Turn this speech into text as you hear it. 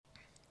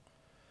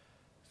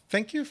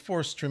Thank you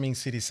for streaming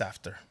Cities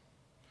After,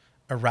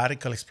 a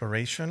radical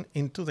exploration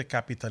into the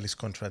capitalist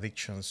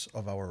contradictions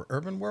of our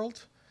urban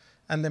world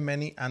and the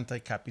many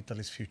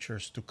anti-capitalist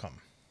futures to come.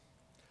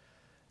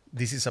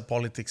 This is a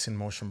Politics in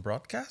Motion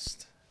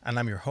broadcast, and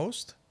I'm your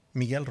host,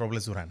 Miguel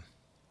Robles Duran.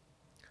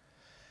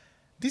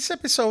 This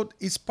episode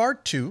is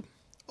part 2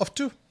 of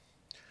 2,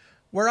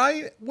 where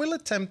I will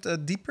attempt a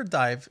deeper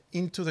dive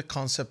into the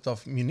concept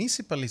of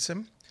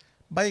municipalism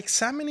by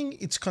examining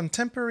its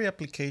contemporary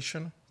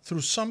application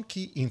through some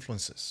key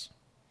influences,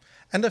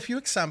 and a few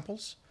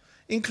examples,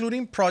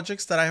 including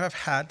projects that I have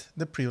had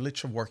the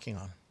privilege of working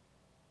on.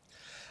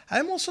 I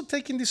am also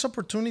taking this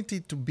opportunity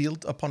to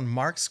build upon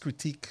Marx's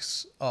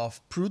critiques of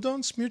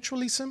Proudhon's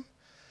mutualism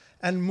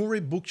and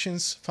Murray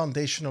Bookchin's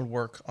foundational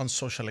work on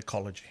social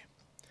ecology.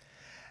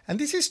 And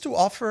this is to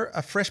offer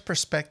a fresh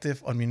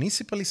perspective on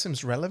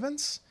municipalism's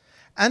relevance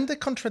and the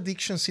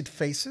contradictions it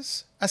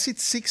faces as it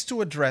seeks to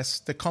address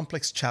the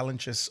complex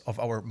challenges of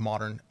our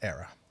modern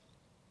era.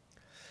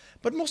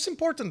 But most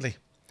importantly,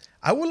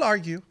 I will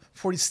argue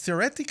for its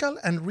theoretical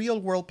and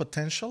real-world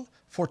potential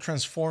for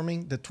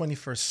transforming the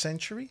 21st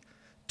century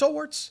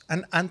towards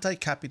an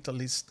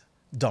anti-capitalist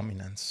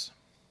dominance.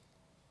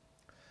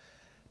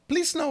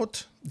 Please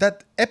note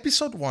that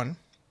episode 1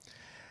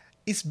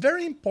 is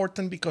very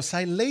important because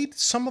I laid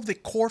some of the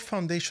core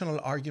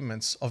foundational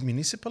arguments of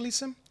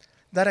municipalism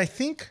that I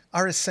think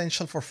are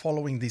essential for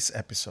following this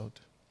episode.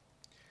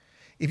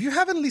 If you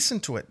haven't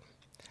listened to it,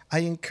 I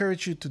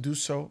encourage you to do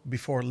so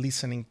before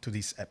listening to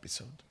this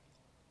episode.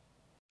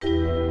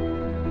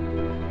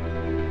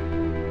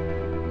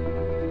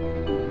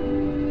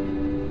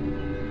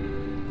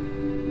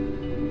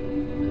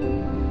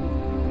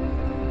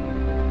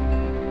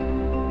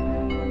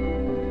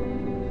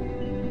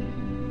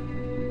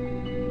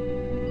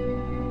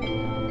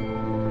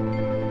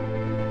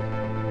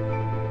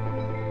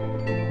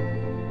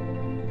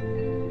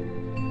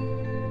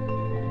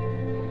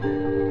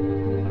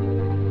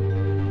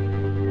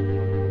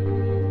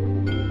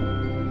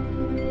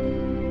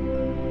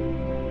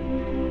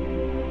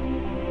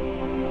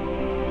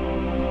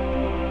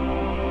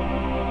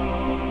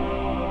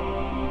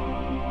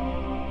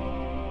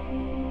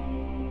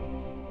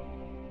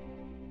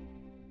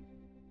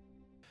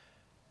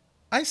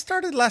 I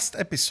started last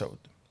episode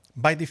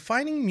by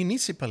defining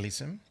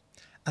municipalism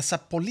as a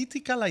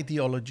political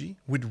ideology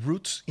with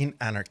roots in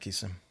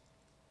anarchism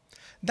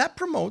that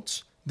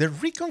promotes the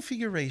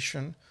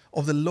reconfiguration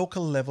of the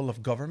local level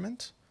of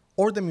government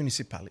or the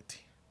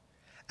municipality,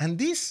 and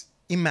this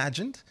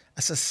imagined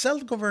as a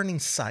self-governing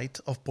site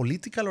of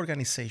political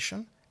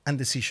organization and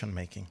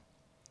decision-making,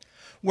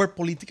 where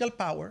political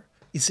power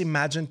is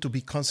imagined to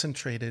be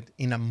concentrated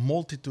in a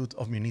multitude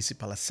of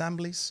municipal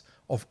assemblies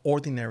of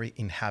ordinary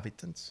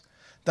inhabitants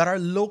that are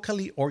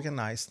locally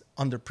organized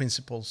under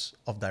principles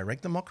of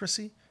direct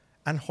democracy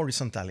and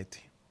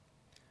horizontality.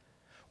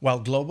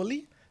 While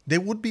globally, they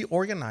would be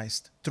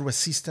organized through a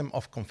system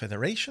of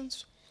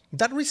confederations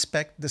that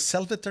respect the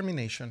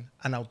self-determination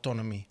and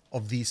autonomy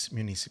of these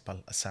municipal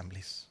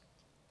assemblies.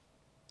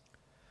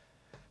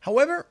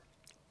 However,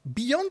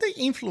 beyond the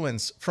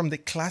influence from the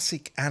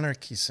classic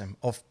anarchism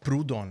of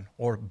Proudhon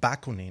or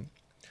Bakunin,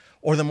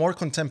 or the more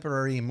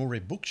contemporary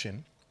Murray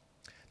Bookchin,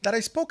 that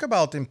I spoke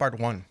about in part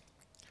 1,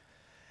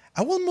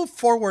 I will move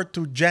forward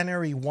to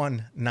January 1,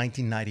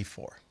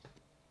 1994,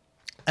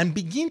 and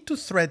begin to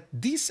thread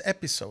this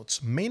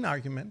episode's main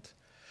argument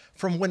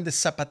from when the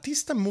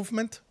Zapatista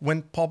movement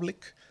went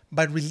public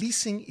by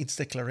releasing its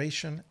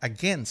declaration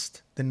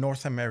against the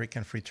North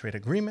American Free Trade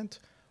Agreement,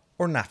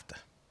 or NAFTA.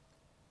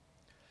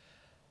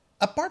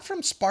 Apart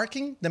from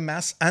sparking the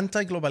mass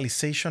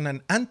anti-globalization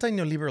and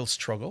anti-neoliberal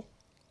struggle,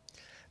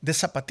 the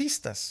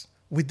Zapatistas,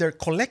 with their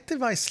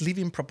collectivized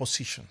living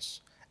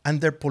propositions and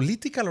their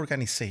political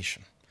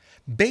organization,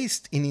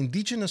 based in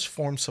indigenous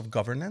forms of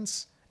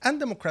governance and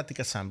democratic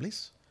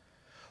assemblies,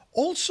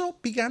 also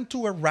began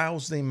to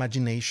arouse the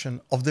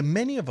imagination of the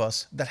many of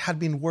us that had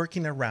been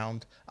working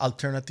around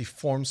alternative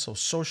forms of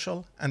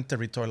social and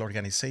territorial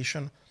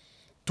organization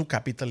to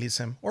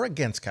capitalism or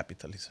against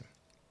capitalism.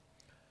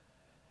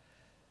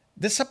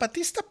 The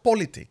Zapatista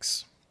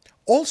politics,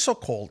 also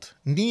called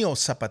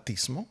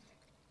Neo-Zapatismo,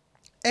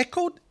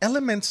 echoed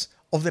elements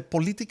of the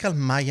political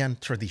Mayan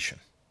tradition,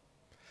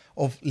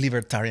 of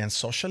libertarian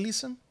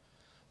socialism,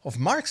 of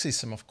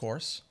Marxism, of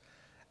course,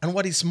 and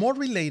what is more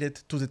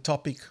related to the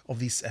topic of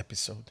this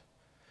episode,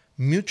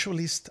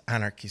 mutualist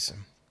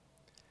anarchism,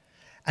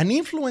 an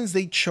influence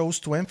they chose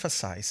to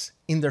emphasize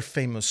in their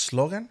famous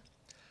slogan,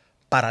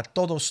 para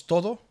todos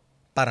todo,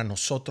 para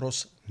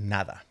nosotros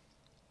nada.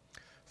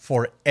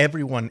 For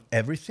everyone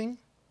everything,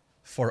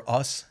 for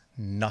us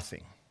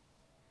nothing.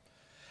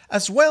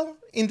 As well,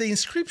 in the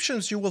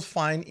inscriptions you will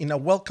find in a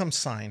welcome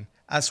sign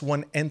as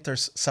one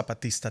enters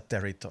Zapatista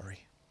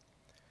territory.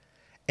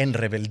 En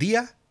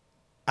rebeldía,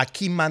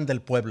 aquí manda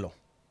el pueblo.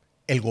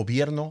 El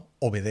gobierno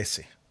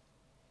obedece.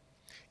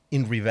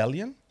 In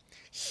rebellion,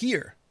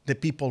 here the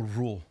people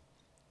rule.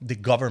 The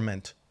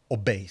government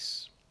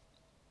obeys.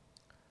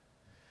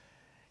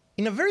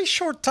 In a very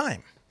short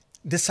time,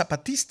 the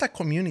Zapatista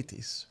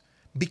communities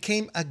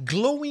became a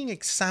glowing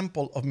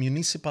example of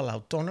municipal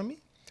autonomy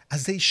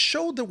as they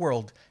showed the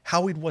world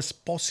how it was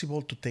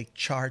possible to take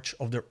charge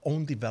of their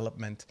own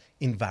development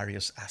in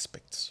various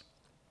aspects.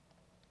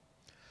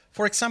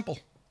 For example,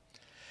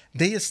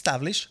 they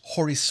established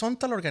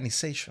horizontal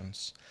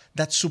organizations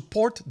that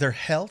support their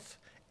health,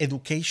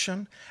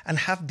 education, and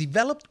have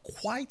developed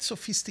quite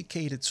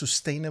sophisticated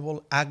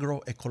sustainable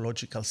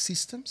agroecological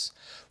systems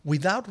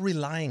without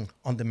relying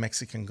on the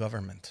Mexican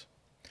government,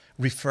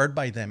 referred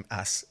by them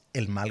as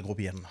el mal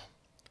gobierno,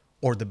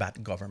 or the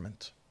bad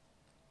government.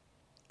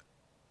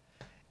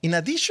 In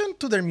addition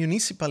to their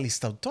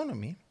municipalist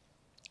autonomy,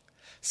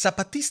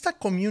 Zapatista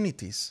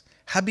communities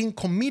have been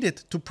committed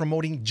to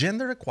promoting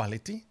gender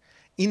equality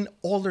in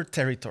all their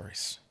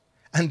territories.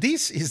 And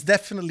this is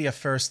definitely a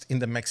first in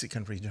the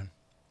Mexican region.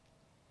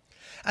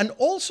 And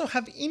also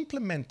have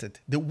implemented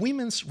the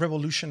Women's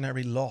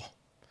Revolutionary Law,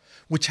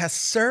 which has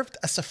served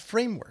as a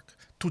framework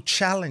to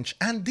challenge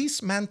and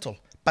dismantle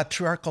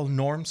patriarchal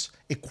norms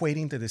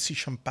equating the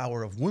decision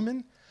power of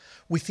women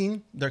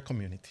within their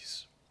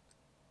communities.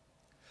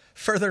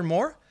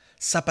 Furthermore,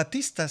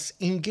 Zapatistas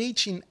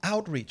engage in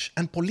outreach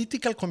and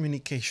political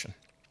communication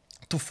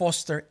to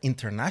foster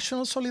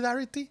international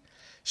solidarity,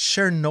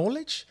 share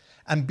knowledge,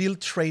 and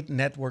build trade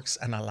networks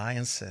and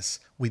alliances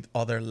with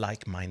other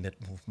like-minded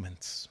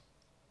movements.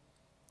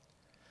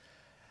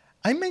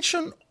 I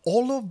mention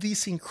all of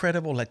these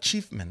incredible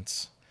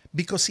achievements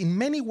because in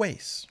many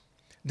ways,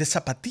 the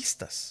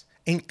Zapatistas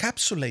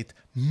encapsulate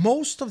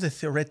most of the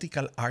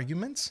theoretical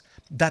arguments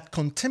that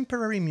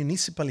contemporary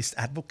municipalist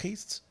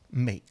advocates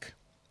make.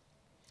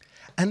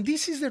 And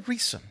this is the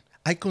reason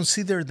I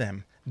consider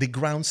them the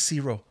ground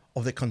zero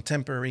of the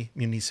contemporary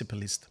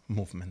municipalist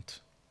movement.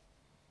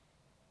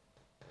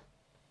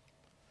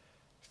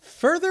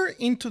 Further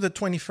into the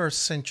 21st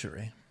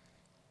century,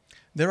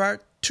 there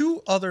are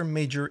two other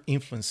major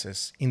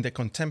influences in the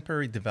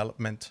contemporary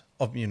development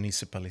of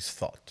municipalist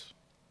thought.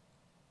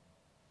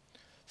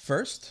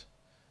 First,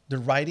 the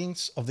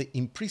writings of the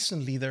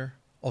imprisoned leader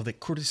of the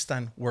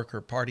Kurdistan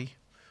Worker Party,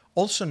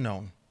 also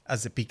known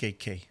as the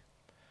PKK,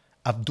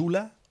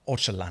 Abdullah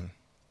Öcalan,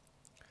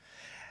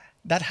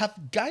 that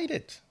have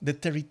guided the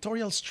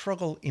territorial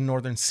struggle in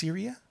northern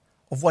Syria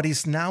of what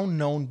is now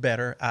known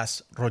better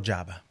as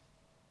Rojava.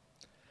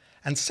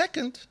 And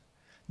second,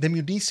 the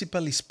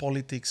municipalist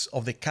politics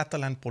of the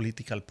Catalan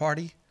political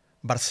party,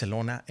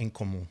 Barcelona en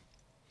Comú,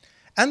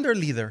 and their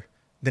leader,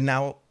 the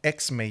now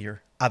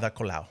ex-mayor Ada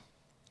Colau,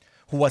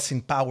 who was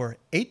in power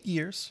 8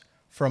 years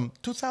from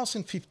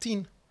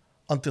 2015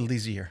 until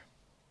this year.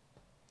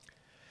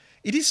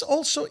 It is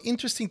also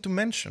interesting to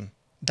mention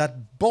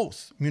that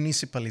both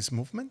municipalist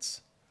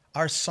movements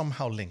are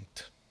somehow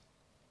linked.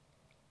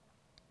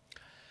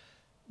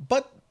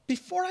 But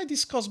before I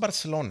discuss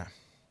Barcelona,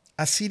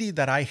 a city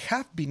that I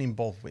have been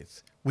involved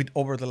with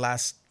over the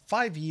last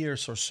 5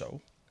 years or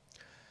so,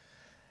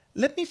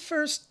 let me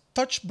first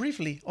touch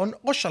briefly on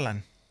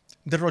Öcalan,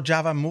 the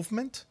Rojava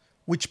movement,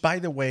 which, by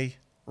the way,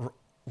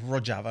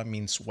 Rojava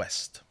means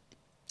west,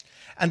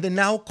 and the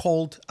now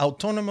called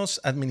Autonomous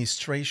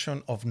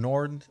Administration of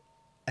North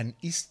and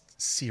East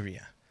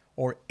Syria,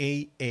 or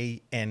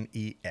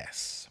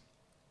AANES.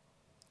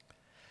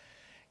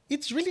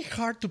 It's really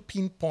hard to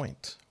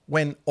pinpoint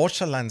when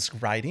Öcalan's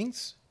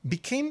writings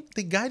became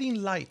the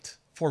guiding light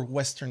for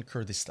Western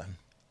Kurdistan.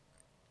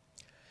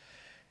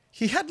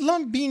 He had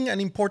long been an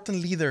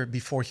important leader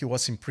before he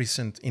was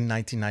imprisoned in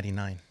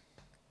 1999.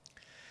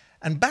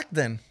 And back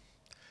then,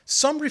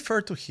 some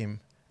referred to him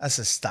as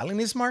a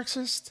Stalinist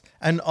Marxist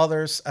and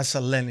others as a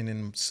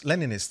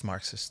Leninist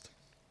Marxist.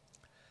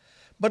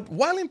 But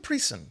while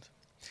imprisoned,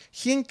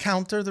 he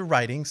encountered the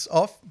writings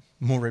of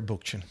Murray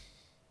Bookchin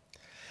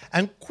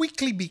and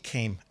quickly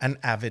became an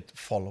avid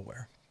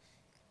follower.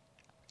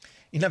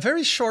 In a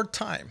very short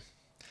time,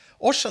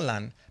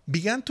 Öcalan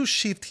began to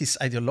shift his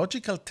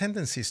ideological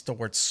tendencies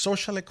towards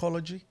social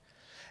ecology,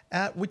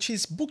 which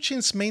is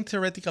Bookchin's main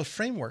theoretical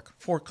framework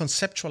for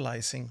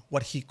conceptualizing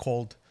what he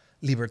called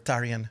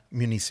libertarian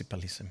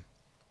municipalism.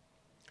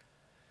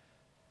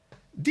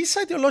 This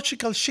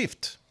ideological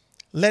shift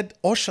led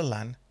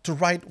Öcalan to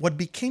write what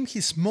became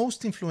his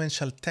most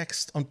influential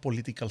text on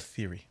political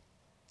theory,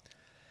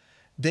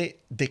 the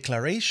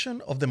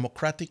Declaration of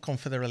Democratic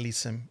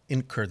Confederalism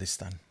in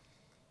Kurdistan,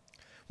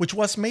 which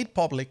was made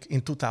public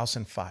in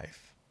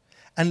 2005,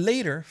 and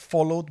later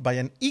followed by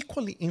an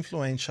equally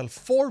influential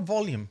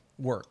 4-volume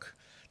work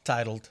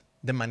titled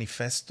The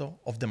Manifesto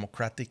of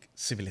Democratic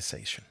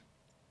Civilization.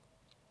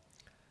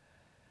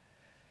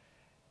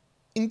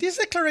 In this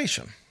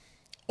declaration,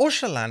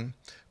 Öcalan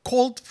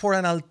called for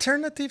an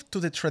alternative to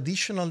the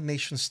traditional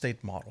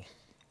nation-state model,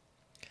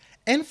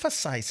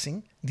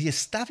 emphasizing the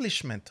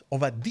establishment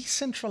of a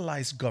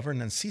decentralized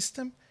governance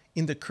system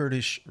in the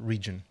Kurdish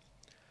region,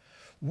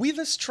 with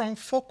a strong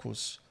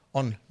focus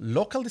on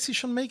local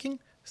decision-making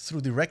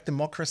through direct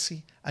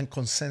democracy and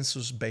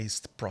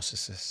consensus-based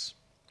processes.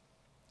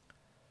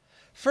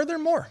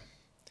 Furthermore,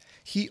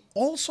 he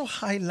also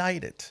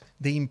highlighted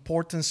the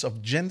importance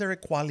of gender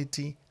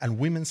equality and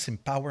women's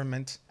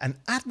empowerment and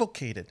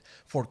advocated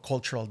for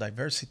cultural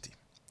diversity,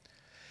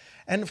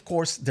 and of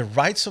course the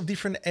rights of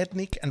different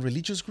ethnic and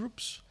religious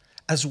groups,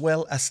 as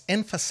well as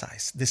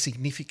emphasize the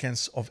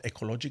significance of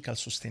ecological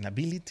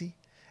sustainability,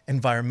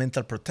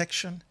 environmental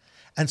protection,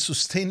 and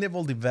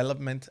sustainable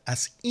development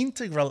as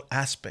integral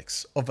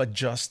aspects of a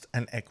just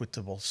and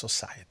equitable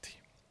society.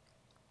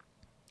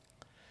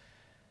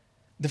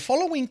 The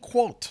following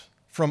quote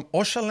from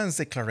Öcalan's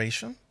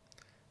declaration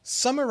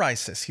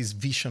summarizes his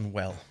vision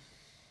well.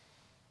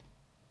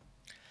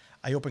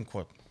 I open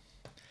quote.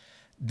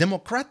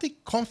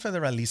 Democratic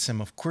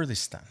confederalism of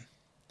Kurdistan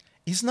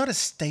is not a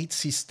state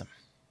system,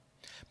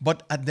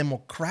 but a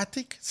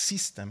democratic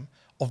system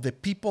of the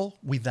people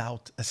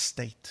without a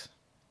state.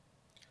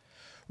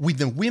 With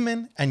the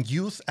women and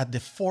youth at the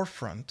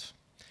forefront,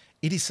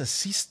 it is a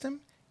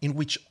system in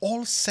which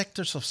all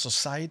sectors of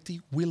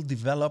society will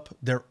develop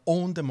their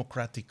own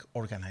democratic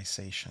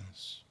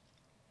organizations.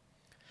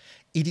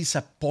 It is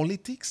a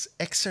politics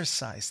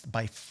exercised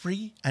by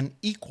free and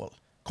equal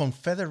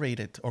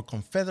confederated or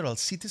confederal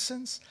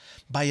citizens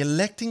by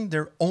electing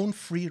their own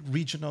free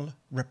regional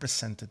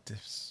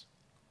representatives.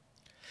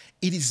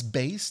 It is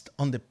based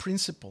on the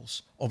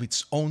principles of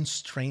its own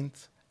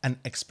strength and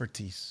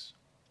expertise.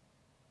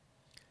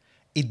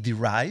 It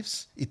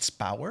derives its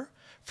power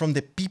from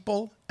the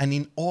people, and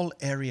in all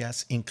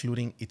areas,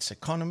 including its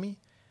economy,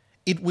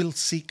 it will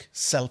seek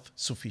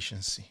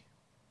self-sufficiency.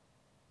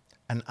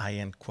 And I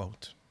end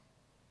quote.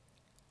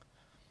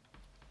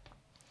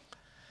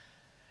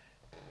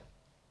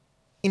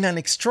 In an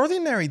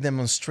extraordinary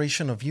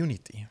demonstration of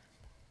unity,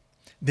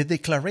 the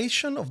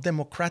Declaration of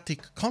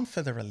Democratic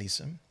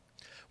Confederalism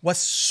was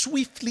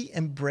swiftly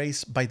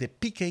embraced by the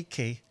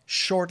PKK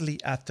shortly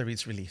after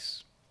its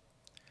release.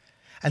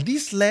 And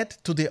this led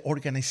to the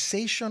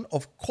organization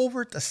of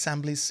covert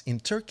assemblies in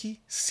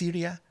Turkey,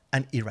 Syria,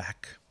 and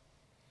Iraq.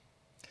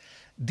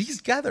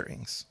 These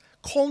gatherings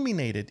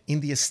culminated in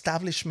the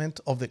establishment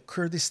of the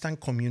Kurdistan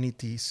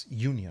Communities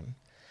Union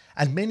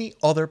and many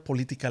other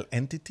political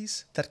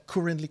entities that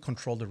currently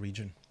control the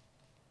region.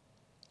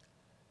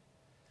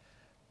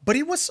 But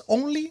it was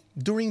only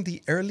during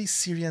the early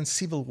Syrian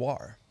civil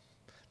war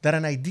that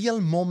an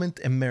ideal moment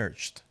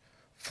emerged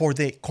for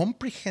the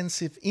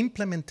comprehensive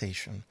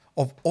implementation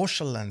of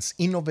Öcalan's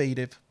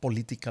innovative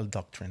political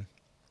doctrine.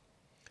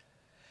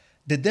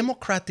 The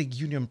Democratic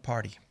Union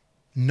Party,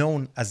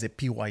 known as the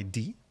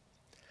PYD,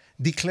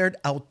 declared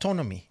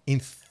autonomy in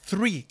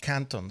 3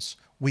 cantons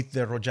with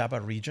the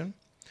Rojava region,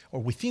 or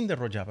within the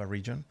Rojava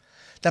region,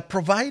 that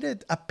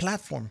provided a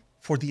platform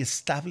for the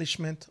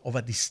establishment of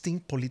a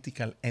distinct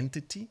political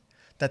entity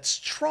that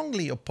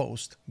strongly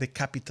opposed the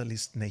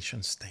capitalist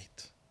nation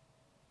state.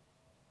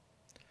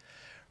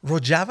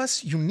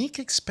 Rojava's unique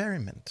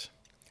experiment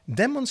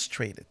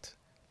demonstrated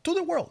to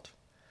the world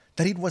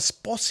that it was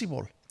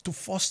possible to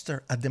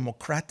foster a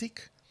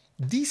democratic,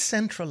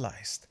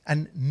 decentralized,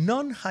 and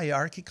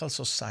non-hierarchical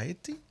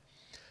society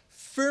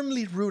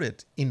firmly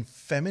rooted in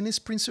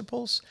feminist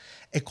principles,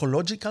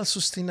 ecological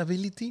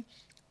sustainability,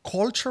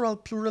 cultural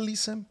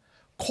pluralism,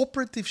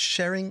 cooperative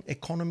sharing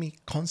economy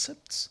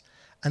concepts,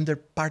 and their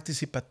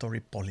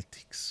participatory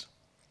politics.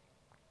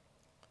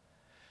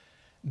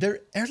 Their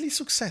early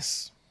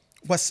success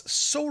was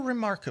so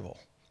remarkable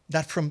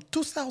that from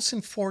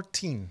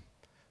 2014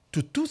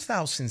 to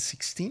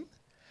 2016,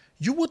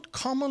 you would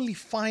commonly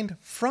find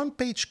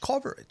front-page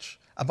coverage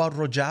about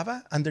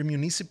Rojava and their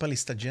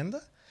municipalist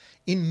agenda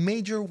in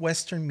major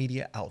Western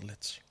media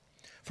outlets,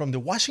 from the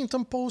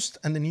Washington Post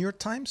and the New York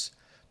Times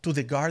to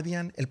The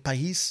Guardian, El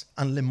País,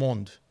 and Le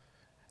Monde,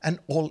 and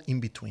all in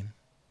between.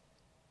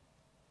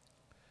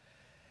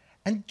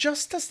 And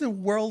just as the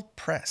world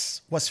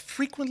press was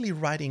frequently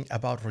writing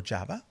about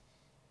Rojava,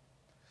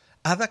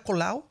 Ada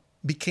Colau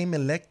became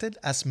elected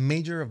as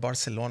mayor of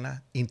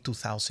Barcelona in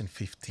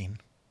 2015.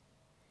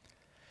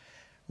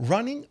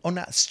 Running on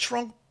a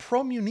strong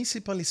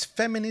pro-municipalist,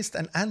 feminist,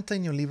 and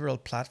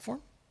anti-neoliberal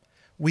platform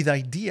with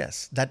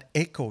ideas that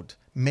echoed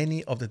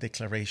many of the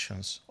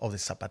declarations of the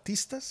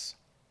Zapatistas,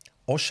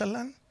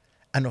 Öcalan,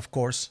 and of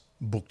course,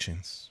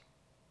 Bookchins.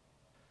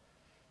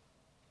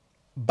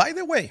 By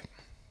the way,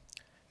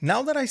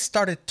 now that I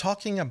started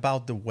talking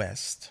about the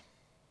West,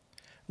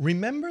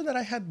 remember that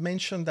I had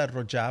mentioned that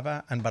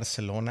Rojava and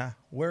Barcelona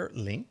were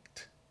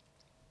linked?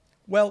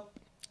 Well,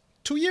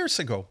 2 years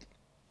ago,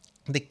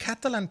 the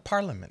Catalan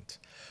parliament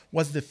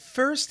was the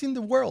first in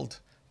the world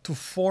to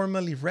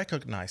formally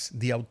recognize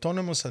the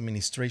Autonomous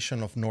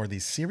Administration of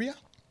Northeast Syria,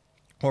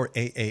 or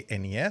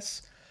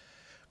AANES,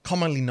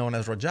 commonly known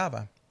as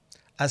Rojava,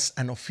 as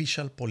an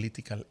official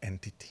political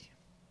entity.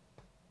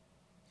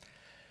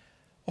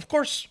 Of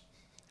course,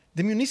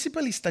 the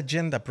municipalist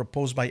agenda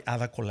proposed by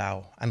Ada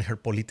Colau and her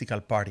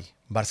political party,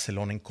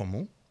 Barcelona en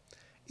Comú,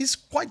 is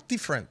quite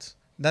different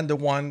than the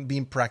one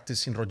being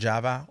practiced in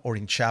Rojava or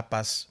in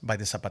Chiapas by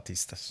the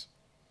Zapatistas.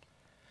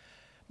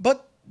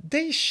 But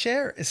they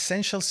share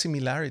essential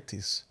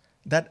similarities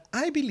that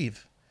I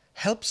believe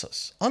helps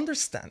us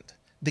understand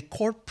the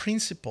core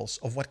principles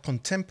of what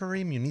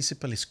contemporary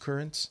municipalist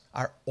currents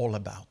are all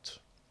about.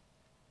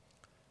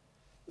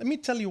 Let me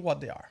tell you what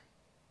they are.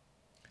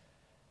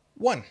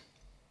 1.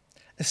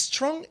 a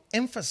strong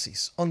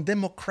emphasis on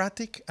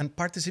democratic and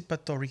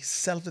participatory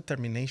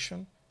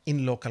self-determination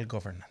in local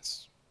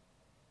governance.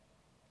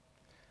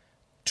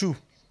 2.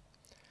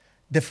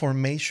 The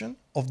formation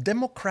of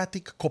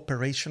democratic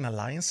cooperation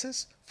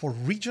alliances for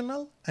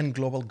regional and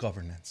global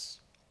governance.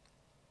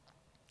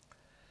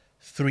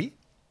 3.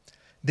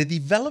 The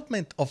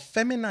development of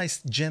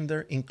feminized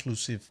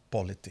gender-inclusive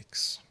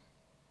politics.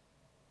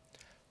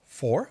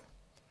 4.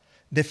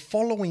 The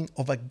following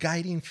of a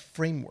guiding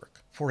framework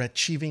for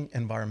achieving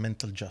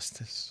environmental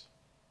justice.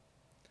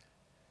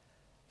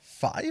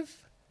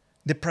 5.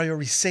 The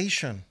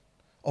prioritization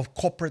of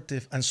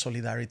cooperative and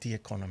solidarity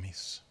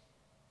economies.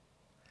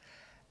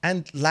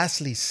 And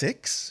lastly,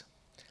 6.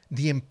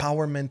 The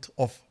empowerment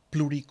of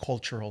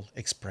pluricultural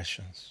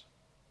expressions.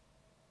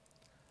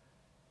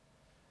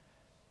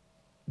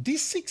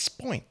 These 6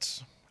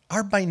 points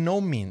are by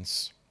no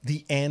means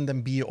the end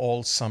and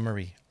be-all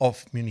summary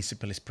of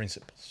municipalist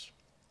principles,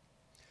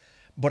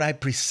 but I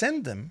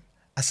present them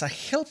as a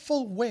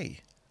helpful way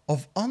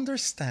of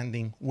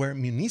understanding where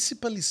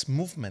municipalist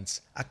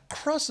movements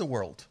across the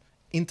world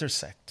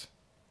intersect.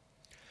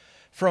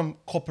 From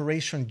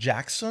Cooperation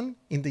Jackson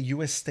in the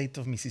US state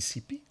of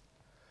Mississippi,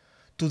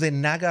 to the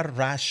Nagar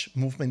Raj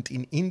movement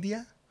in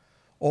India,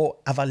 or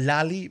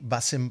Avalali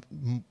Base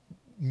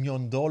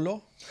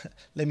Nyondolo,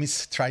 let me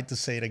try to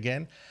say it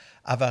again,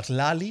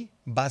 Avalali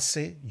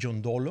Base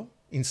Yondolo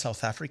in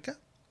South Africa,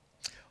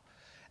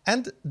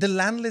 and the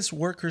Landless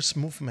Workers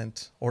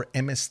Movement, or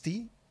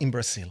MST, in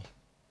Brazil.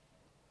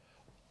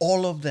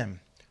 All of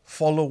them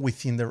follow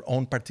within their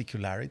own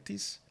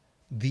particularities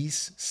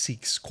these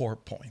 6 core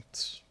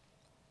points.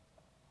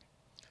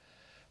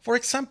 For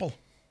example,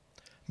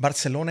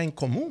 Barcelona en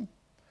Comú,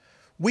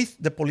 with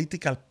the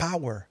political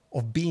power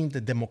of being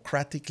the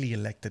democratically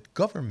elected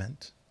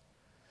government,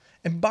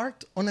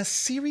 embarked on a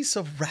series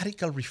of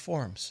radical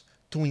reforms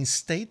to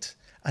instate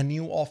a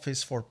new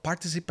office for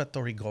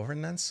participatory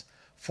governance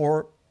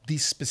for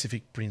this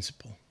specific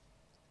principle.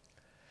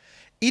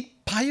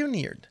 It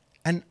pioneered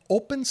an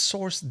open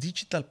source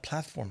digital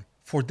platform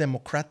for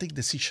democratic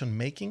decision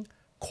making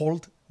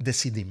called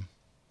Decidim.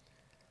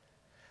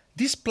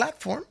 This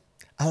platform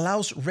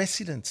allows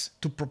residents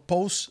to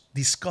propose,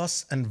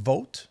 discuss, and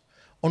vote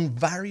on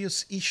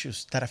various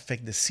issues that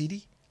affect the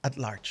city at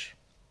large.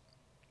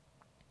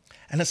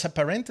 And as a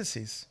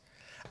parenthesis,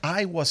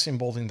 I was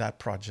involved in that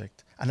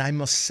project, and I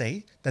must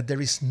say that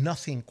there is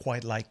nothing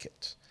quite like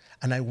it,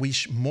 and I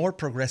wish more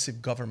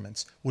progressive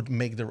governments would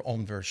make their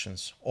own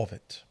versions of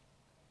it.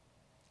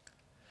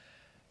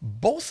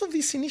 Both of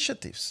these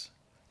initiatives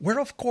were,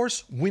 of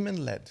course,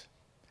 women-led,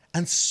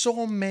 and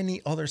so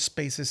many other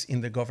spaces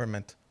in the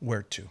government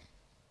were too.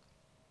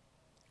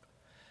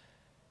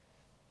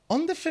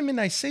 On the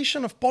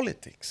feminization of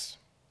politics,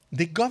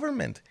 the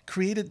government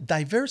created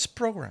diverse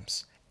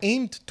programs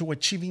aimed to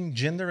achieving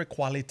gender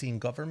equality in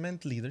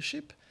government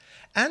leadership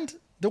and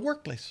the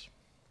workplace,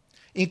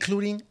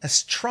 including a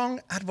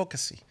strong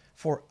advocacy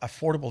for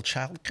affordable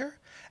childcare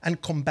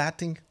and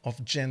combating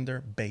of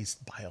gender-based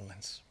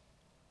violence.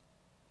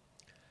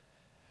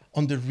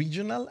 On the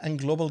regional and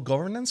global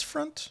governance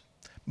front,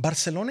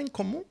 Barcelona en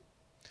Comú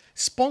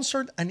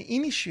sponsored and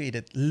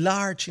initiated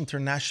large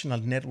international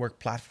network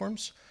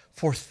platforms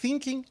for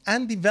thinking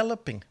and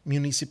developing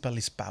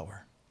municipalist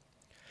power,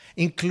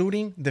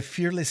 including the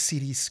Fearless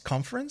Cities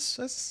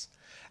conferences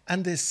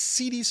and the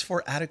Cities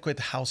for Adequate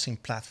Housing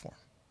platform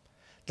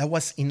that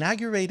was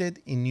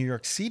inaugurated in New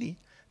York City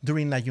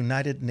during a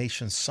United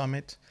Nations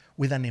summit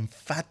with an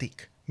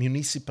emphatic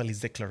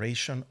municipalist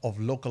declaration of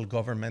local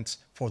governments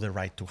for the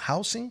right to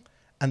housing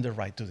and the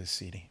right to the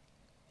city,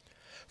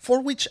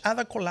 for which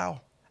Ada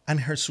Colau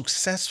and her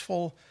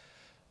successful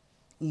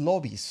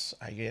lobbies,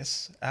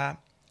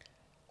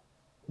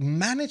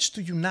 managed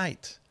to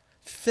unite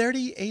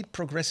 38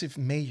 progressive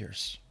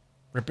mayors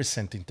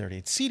representing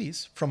 38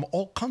 cities from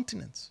all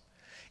continents,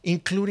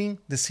 including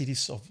the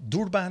cities of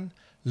Durban,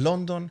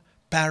 London,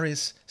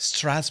 Paris,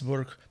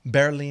 Strasbourg,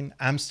 Berlin,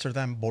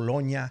 Amsterdam,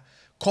 Bologna,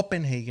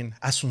 Copenhagen,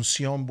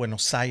 Asunción,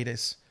 Buenos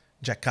Aires,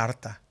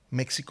 Jakarta,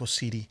 Mexico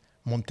City,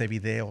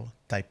 Montevideo,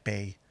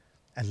 Taipei,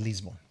 and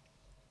Lisbon.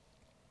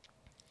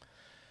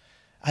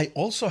 I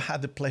also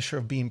had the pleasure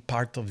of being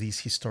part of this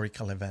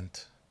historical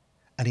event,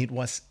 and it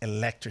was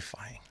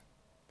electrifying.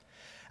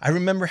 I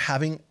remember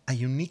having a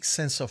unique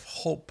sense of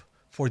hope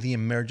for the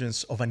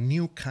emergence of a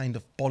new kind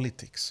of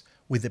politics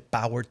with the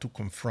power to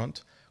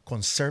confront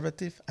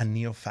conservative and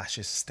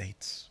neo-fascist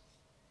states.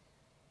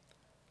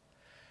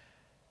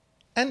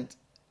 And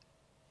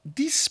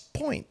this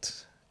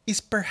point is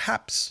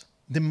perhaps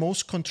the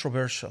most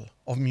controversial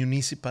of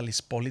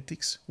municipalist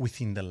politics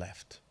within the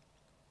left.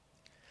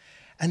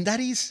 And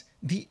that is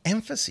the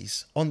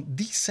emphasis on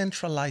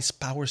decentralized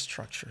power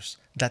structures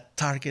that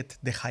target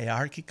the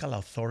hierarchical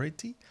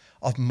authority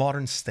of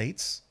modern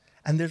states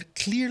and their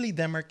clearly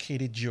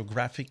demarcated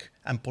geographic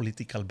and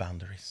political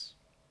boundaries.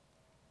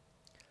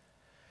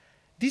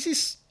 This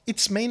is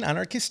its main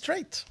anarchist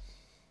trait: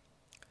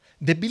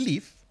 the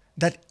belief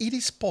that it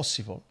is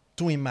possible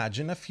to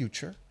imagine a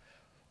future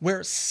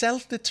where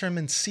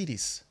self-determined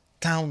cities,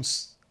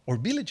 towns, or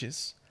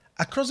villages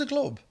across the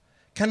globe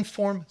can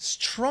form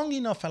strong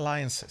enough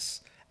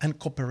alliances and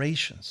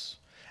cooperations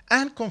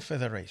and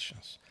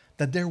confederations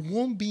that there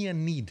won't be a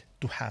need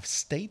to have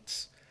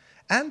states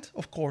and,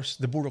 of course,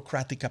 the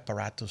bureaucratic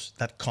apparatus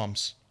that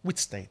comes with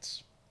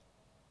states.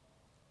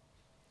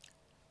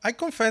 I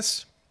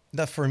confess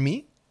that for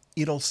me,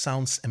 it all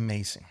sounds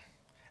amazing.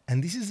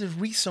 And this is the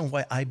reason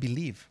why I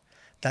believe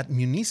that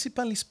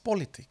municipalist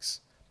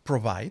politics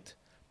provide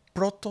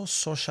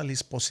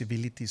proto-socialist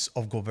possibilities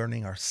of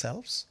governing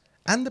ourselves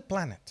and the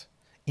planet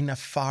in a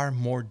far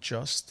more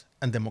just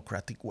and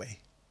democratic way.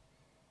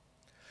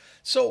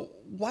 So,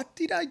 what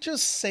did I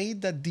just say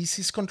that this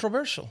is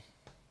controversial?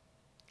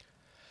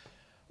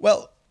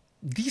 Well,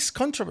 this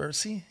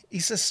controversy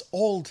is as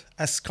old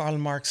as Karl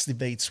Marx's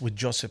debates with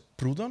Joseph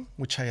Proudhon,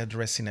 which I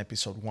addressed in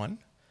episode 1,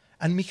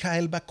 and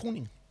Mikhail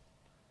Bakunin.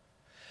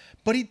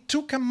 But it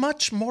took a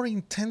much more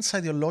intense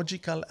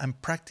ideological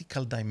and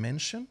practical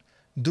dimension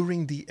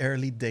during the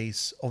early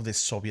days of the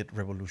Soviet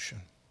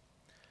Revolution.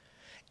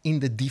 In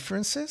the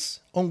differences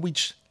on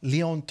which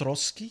Leon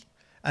Trotsky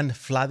and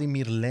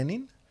Vladimir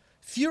Lenin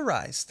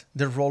theorized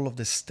the role of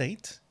the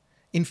state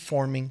in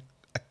forming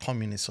a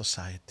communist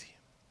society.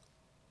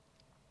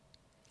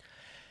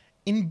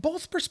 In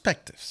both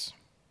perspectives,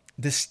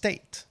 the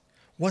state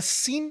was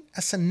seen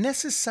as a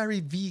necessary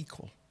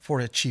vehicle for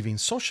achieving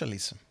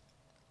socialism.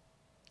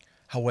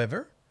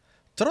 However,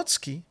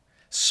 Trotsky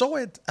saw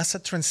it as a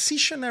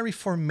transitionary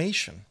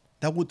formation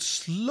that would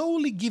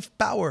slowly give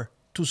power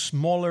to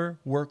smaller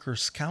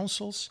workers'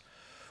 councils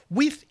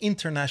with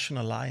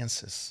international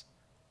alliances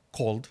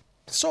called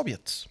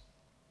Soviets,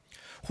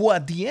 who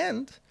at the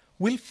end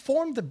will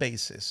form the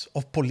basis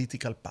of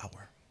political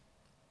power.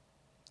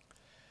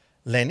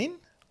 Lenin,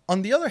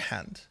 on the other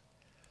hand,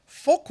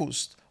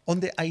 focused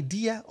on the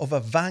idea of a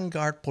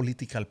vanguard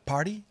political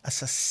party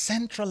as a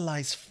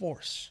centralized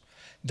force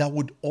that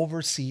would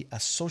oversee a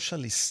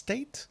socialist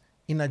state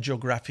in a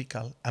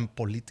geographical and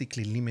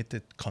politically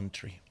limited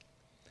country.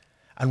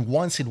 And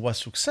once it was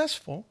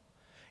successful,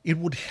 it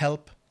would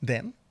help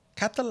then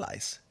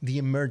catalyze the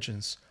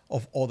emergence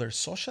of other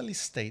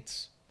socialist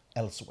states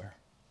elsewhere.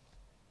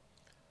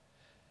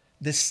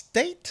 The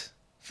state,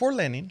 for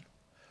Lenin,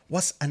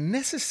 was a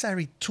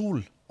necessary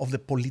tool of the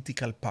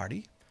political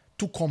party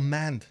to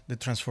command the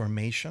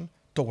transformation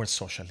towards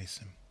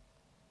socialism.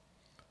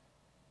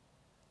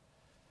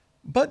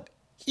 But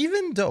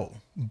even though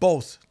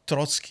both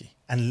Trotsky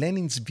and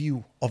Lenin's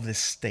view of the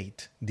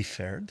state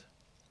differed,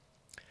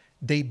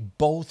 they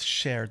both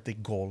shared the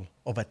goal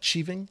of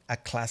achieving a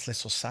classless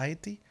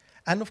society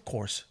and, of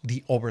course,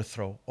 the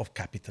overthrow of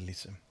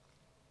capitalism.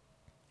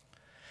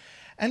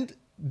 And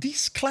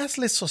this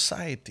classless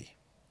society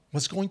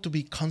was going to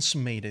be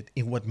consummated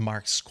in what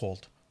Marx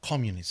called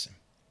communism.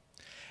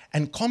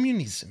 And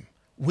communism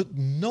would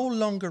no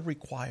longer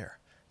require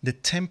the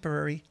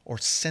temporary or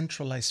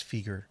centralized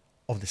figure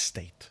of the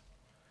state.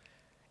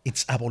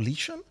 Its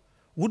abolition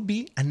would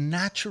be a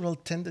natural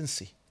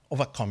tendency of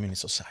a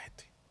communist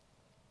society.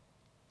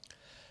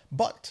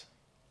 But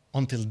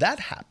until that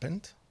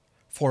happened,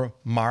 for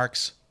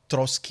Marx,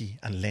 Trotsky,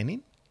 and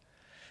Lenin,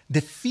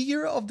 the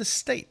figure of the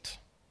state,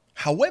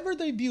 however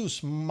their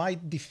views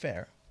might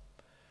differ,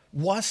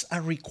 was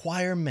a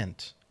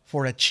requirement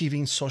for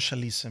achieving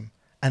socialism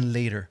and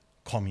later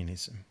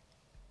communism.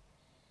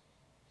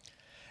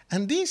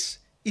 And this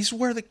is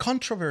where the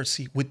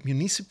controversy with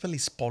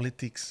municipalist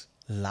politics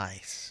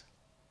lies.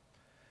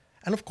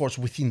 And of course,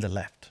 within the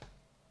left.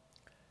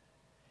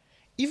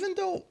 Even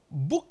though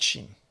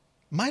Bookchin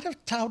might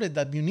have touted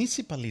that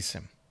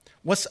municipalism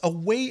was a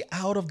way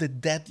out of the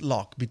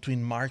deadlock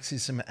between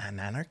Marxism and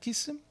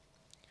anarchism,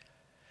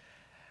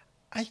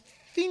 I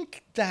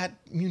think that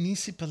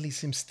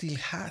municipalism still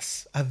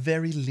has a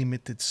very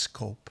limited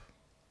scope,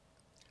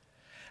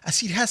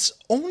 as it has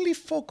only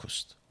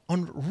focused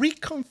on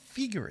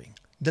reconfiguring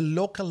the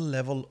local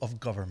level of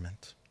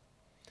government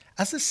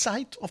as a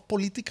site of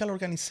political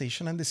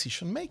organization and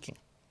decision making.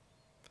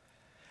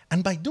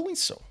 And by doing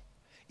so,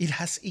 it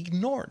has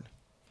ignored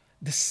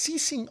the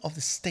ceasing of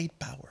the state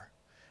power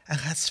and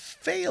has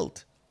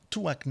failed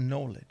to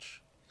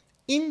acknowledge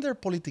in their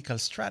political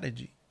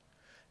strategy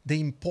the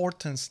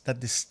importance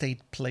that the state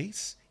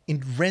plays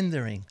in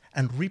rendering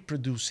and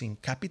reproducing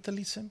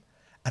capitalism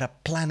at a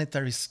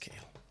planetary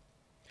scale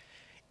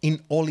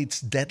in all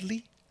its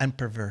deadly and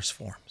perverse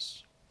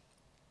forms.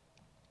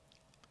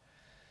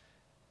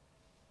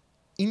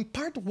 In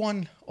part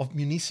 1 of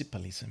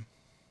Municipalism,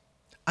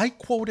 I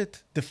quoted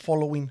the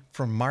following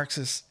from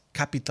Marx's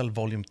Capital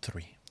Volume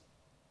 3.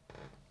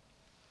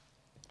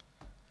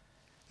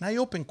 And I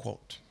open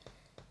quote.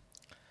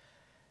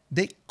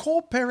 The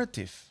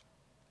cooperative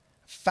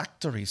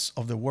factories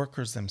of the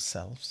workers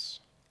themselves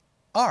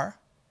are,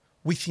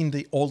 within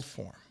the old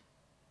form,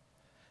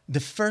 the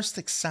first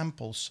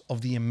examples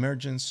of the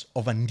emergence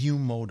of a new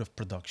mode of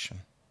production.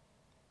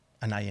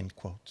 And I end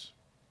quote.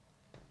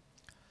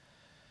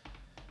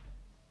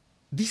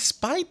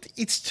 Despite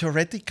its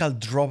theoretical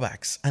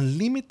drawbacks and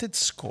limited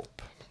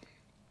scope,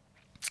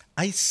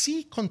 I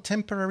see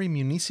contemporary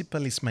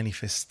municipalist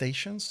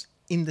manifestations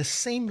in the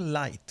same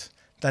light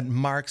that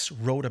Marx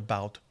wrote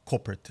about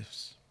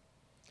cooperatives.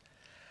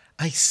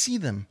 I see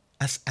them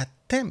as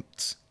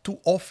attempts to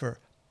offer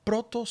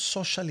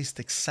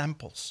proto-socialist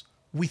examples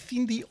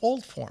within the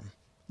old form,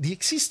 the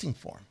existing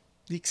form,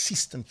 the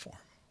existent form,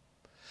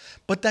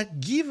 but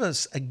that give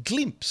us a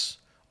glimpse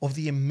of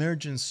the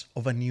emergence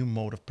of a new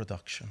mode of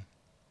production.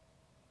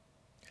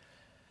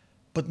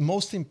 But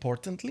most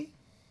importantly,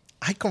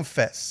 I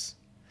confess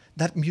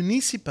that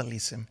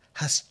municipalism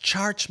has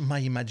charged my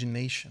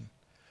imagination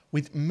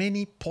with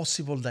many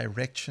possible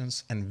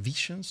directions and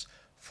visions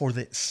for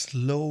the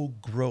slow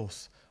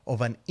growth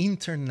of an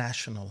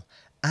international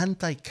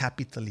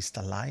anti-capitalist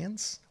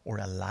alliance or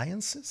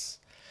alliances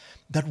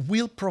that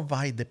will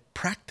provide the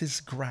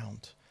practice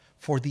ground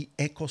for the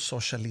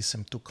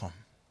eco-socialism to come.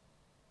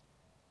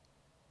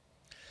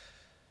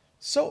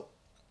 So,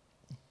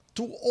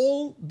 to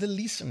all the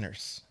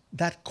listeners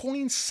that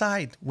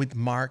coincide with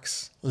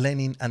Marx,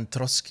 Lenin, and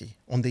Trotsky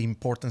on the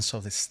importance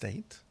of the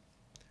state,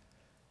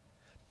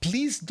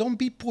 please don't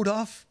be put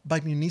off by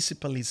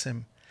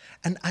municipalism,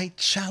 and I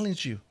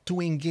challenge you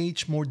to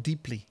engage more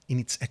deeply in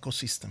its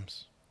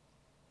ecosystems.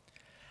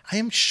 I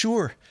am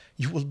sure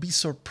you will be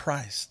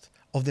surprised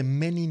of the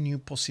many new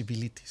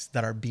possibilities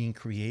that are being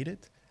created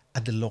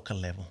at the local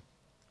level.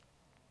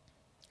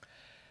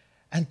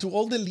 And to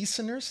all the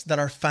listeners that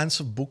are fans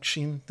of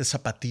Bookchin, the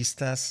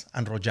Zapatistas,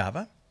 and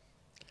Rojava,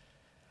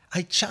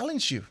 I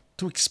challenge you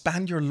to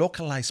expand your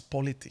localized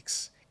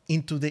politics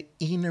into the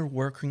inner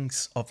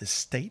workings of the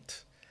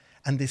state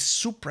and the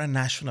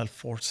supranational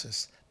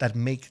forces that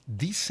make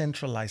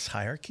decentralized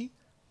hierarchy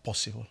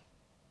possible.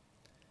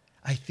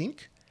 I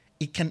think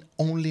it can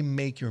only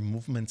make your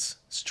movements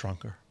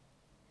stronger.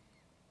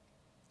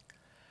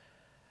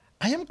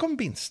 I am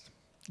convinced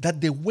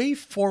that the way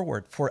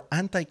forward for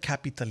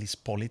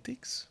anti-capitalist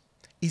politics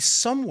is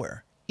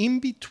somewhere in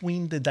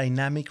between the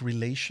dynamic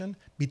relation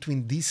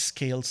between these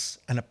scales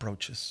and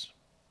approaches.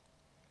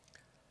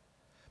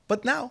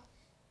 But now,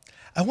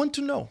 I want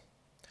to know,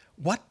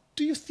 what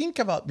do you think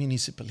about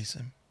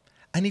municipalism?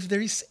 And if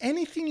there is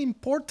anything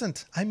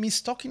important I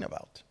missed talking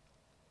about?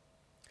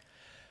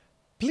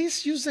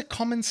 Please use the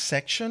comments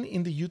section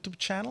in the YouTube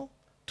channel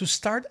to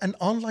start an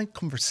online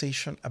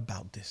conversation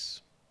about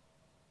this.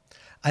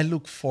 I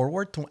look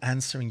forward to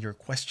answering your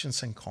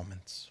questions and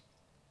comments.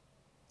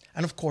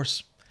 And of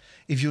course,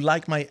 if you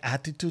like my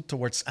attitude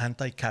towards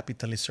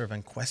anti-capitalist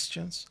urban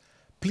questions,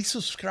 please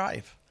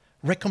subscribe,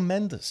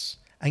 recommend us,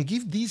 and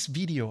give this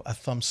video a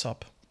thumbs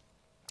up.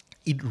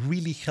 It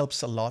really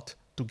helps a lot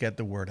to get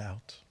the word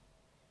out.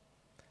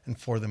 And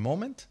for the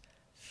moment,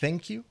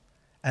 thank you,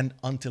 and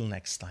until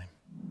next time.